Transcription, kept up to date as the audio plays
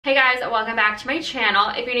Hey guys, welcome back to my channel.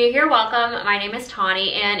 If you're new here, welcome. My name is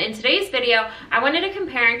Tawny, and in today's video, I wanted to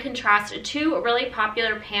compare and contrast two really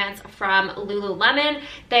popular pants from Lululemon.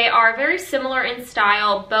 They are very similar in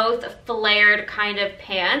style, both flared kind of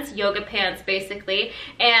pants, yoga pants basically,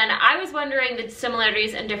 and I was wondering the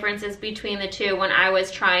similarities and differences between the two when I was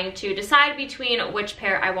trying to decide between which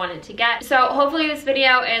pair I wanted to get. So hopefully this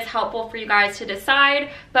video is helpful for you guys to decide,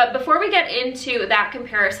 but before we get into that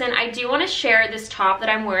comparison, I do want to share this top that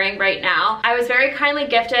I'm wearing right now. I was very kindly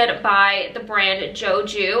gifted by the brand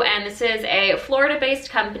Joju, and this is a Florida-based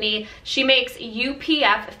company. She makes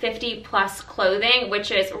UPF 50 plus clothing, which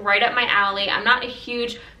is right up my alley. I'm not a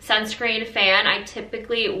huge sunscreen fan. I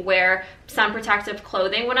typically wear sun protective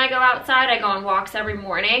clothing when I go outside. I go on walks every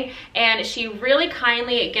morning, and she really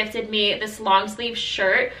kindly gifted me this long sleeve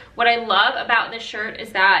shirt. What I love about this shirt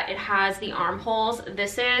is that it has the armholes.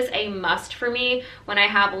 This is a must for me when I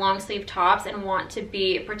have long sleeve tops and want to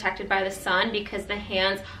be protected by the sun, because the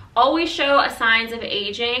hands always show signs of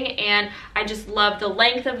aging, and I just love the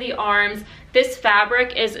length of the arms. This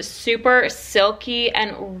fabric is super silky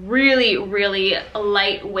and really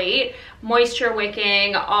lightweight, moisture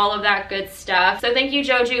wicking, all of that good stuff. So thank you,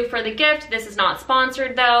 Joju, for the gift. This is not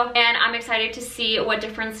sponsored though, and I'm excited to see what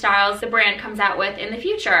different styles the brand comes out with in the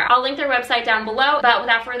future. I'll link their website down below, but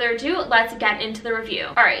without further ado, let's get into the review.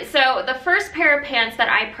 All right, so the first pair of pants that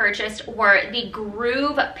I purchased were the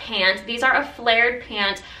Groove pant. These are a flared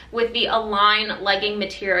pant with the Align legging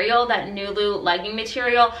material, that Nulu legging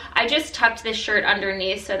material. I just tucked this shirt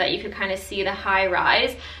underneath so that you could kind of see the high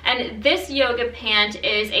rise. And this yoga pant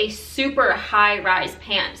is a super high rise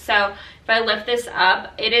pant. So if I lift this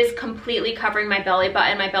up, it is completely covering my belly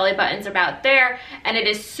button. My belly button's about there, and it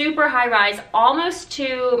is super high rise, almost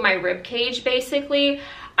to my rib cage basically.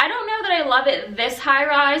 I don't know that I love it this high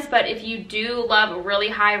rise, but if you do love really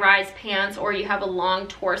high rise pants or you have a long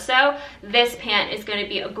torso, this pant is going to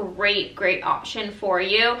be a great option for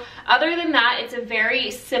you. Other than that, it's a very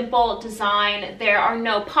simple design. There are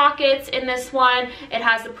no pockets in this one. It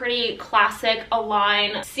has a pretty classic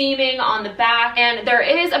Align seaming on the back, and there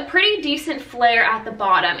is a pretty decent flare at the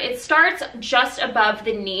bottom. It starts just above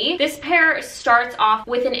the knee. This pair starts off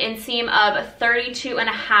with an inseam of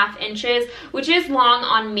 32.5 inches, which is long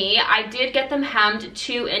on me. I did get them hemmed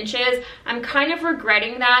 2 inches. I'm kind of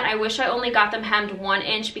regretting that. I wish I only got them hemmed 1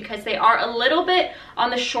 inch, because they are a little bit on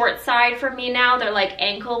the short side for me now. They're like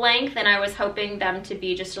ankle length, and I was hoping them to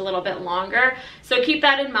be just a little bit longer. So keep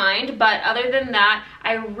that in mind. But other than that,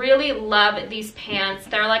 I really love these pants.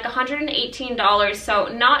 They're like $118, so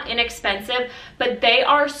not inexpensive, but they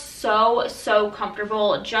are so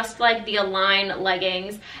comfortable, just like the Align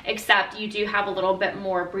leggings, except you do have a little bit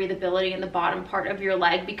more breathability in the bottom part of your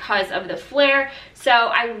leg because of the flare. So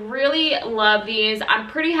I really love these. I'm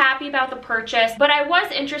pretty happy about the purchase, but I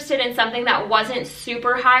was interested in something that wasn't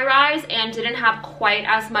super high rise and didn't have quite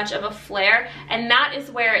as much of a flare, and that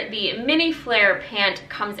is where the mini flare pant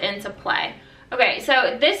comes into play. Okay,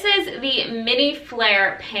 so this is the mini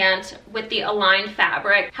flare pant with the Align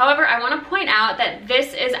fabric. However, I want to point out that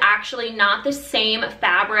this is actually not the same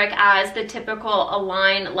fabric as the typical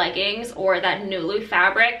Align leggings or that Nulu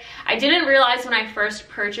fabric. I didn't realize when I first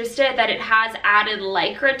purchased it that it has added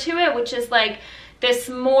Lycra to it, which is like this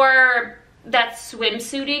more that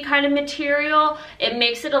swimsuity kind of material. It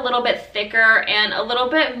makes it a little bit thicker and a little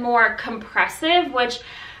bit more compressive, which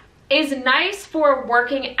is nice for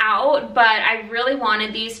working out, but I really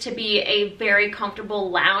wanted these to be a very comfortable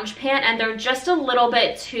lounge pant, and they're just a little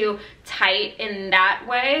bit too tight in that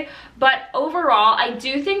way. But overall, I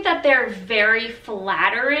do think that they're very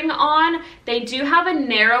flattering on. They do have a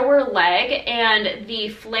narrower leg, and the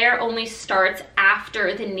flare only starts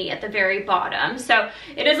after the knee at the very bottom. So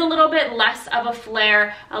it is a little bit less of a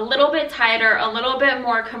flare, a little bit tighter, a little bit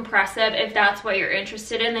more compressive. If that's what you're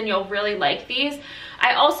interested in, then you'll really like these.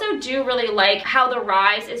 I also do really like how the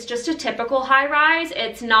rise is just a typical high rise.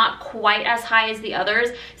 It's not quite as high as the others.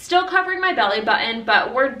 Still covering my belly button,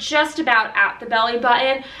 but we're just about at the belly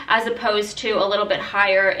button as opposed to a little bit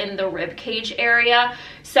higher in the rib cage area.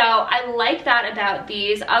 So I like that about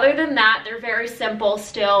these. Other than that, they're very simple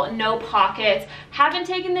still, no pockets. Haven't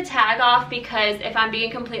taken the tag off because, if I'm being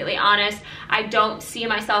completely honest, I don't see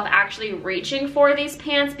myself actually reaching for these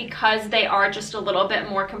pants because they are just a little bit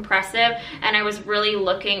more compressive, and I was really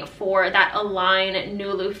looking for that Align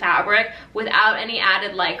Nulu fabric without any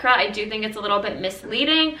added Lycra. I do think it's a little bit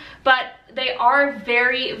misleading, but they are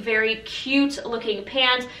very cute looking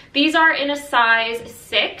pants. These are in a size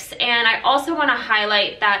 6, and I also want to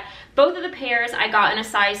highlight that both of the pairs I got in a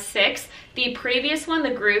size 6. The previous one,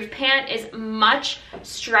 the Groove Pant, is much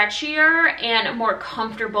stretchier and more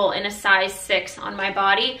comfortable in a size 6 on my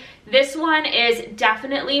body. This one is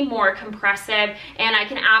definitely more compressive, and I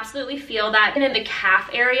can absolutely feel that in the calf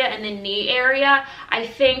area and the knee area. I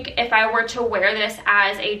think if I were to wear this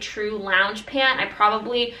as a true lounge pant, I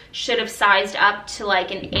probably should have sized up to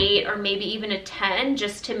like an 8 or maybe even a 10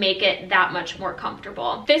 just to make it that much more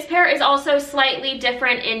comfortable. This pair is also slightly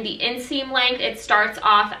different in the inseam length. It starts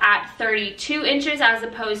off at 32 inches as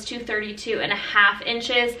opposed to 32.5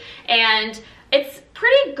 inches, and it's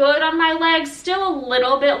pretty good on my legs, still a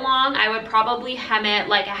little bit long. I would probably hem it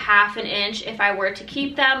like a ½ inch if I were to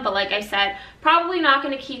keep them, but like I said, probably not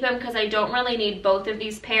going to keep them because I don't really need both of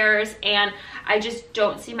these pairs, and I just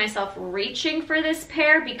don't see myself reaching for this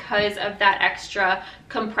pair because of that extra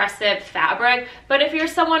compressive fabric. But if you're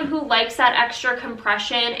someone who likes that extra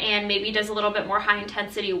compression and maybe does a little bit more high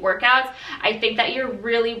intensity workouts, I think that you're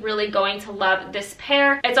really going to love this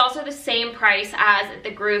pair. It's also the same price as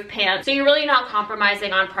the Groove Pant, so you're really not compromising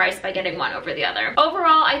on price by getting one over the other.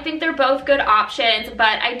 Overall, I think they're both good options,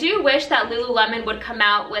 but I do wish that Lululemon would come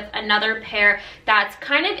out with another pair that's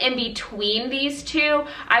kind of in between these two.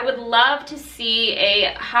 I would love to see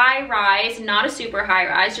a high rise, not a super high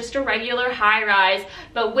rise, just a regular high rise,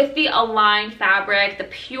 but with the aligned fabric, the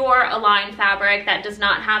pure aligned fabric that does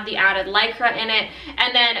not have the added lycra in it,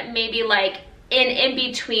 and then maybe like an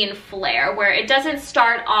in-between flare where it doesn't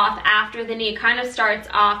start off after the knee, kind of starts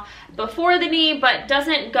off before the knee, but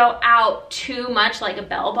doesn't go out too much like a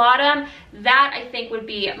bell bottom. That I think would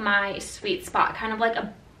be my sweet spot, kind of like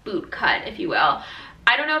a boot cut, if you will.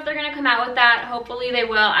 I don't know if they're gonna come out with that. Hopefully they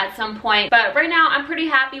will at some point. But right now I'm pretty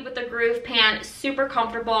happy with the Groove Pant. Super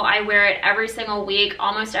comfortable. I wear it every single week,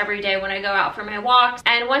 almost every day when I go out for my walks.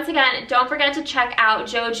 And once again, don't forget to check out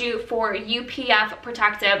Joju for UPF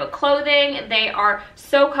protective clothing. They are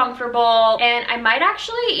so comfortable, and I might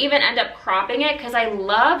actually even end up cropping it because I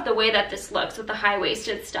love the way that this looks with the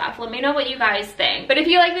high-waisted stuff. Let me know what you guys think. But if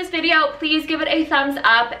you like this video, please give it a thumbs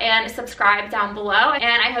up and subscribe down below,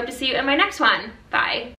 and I hope to see you in my next one. Bye.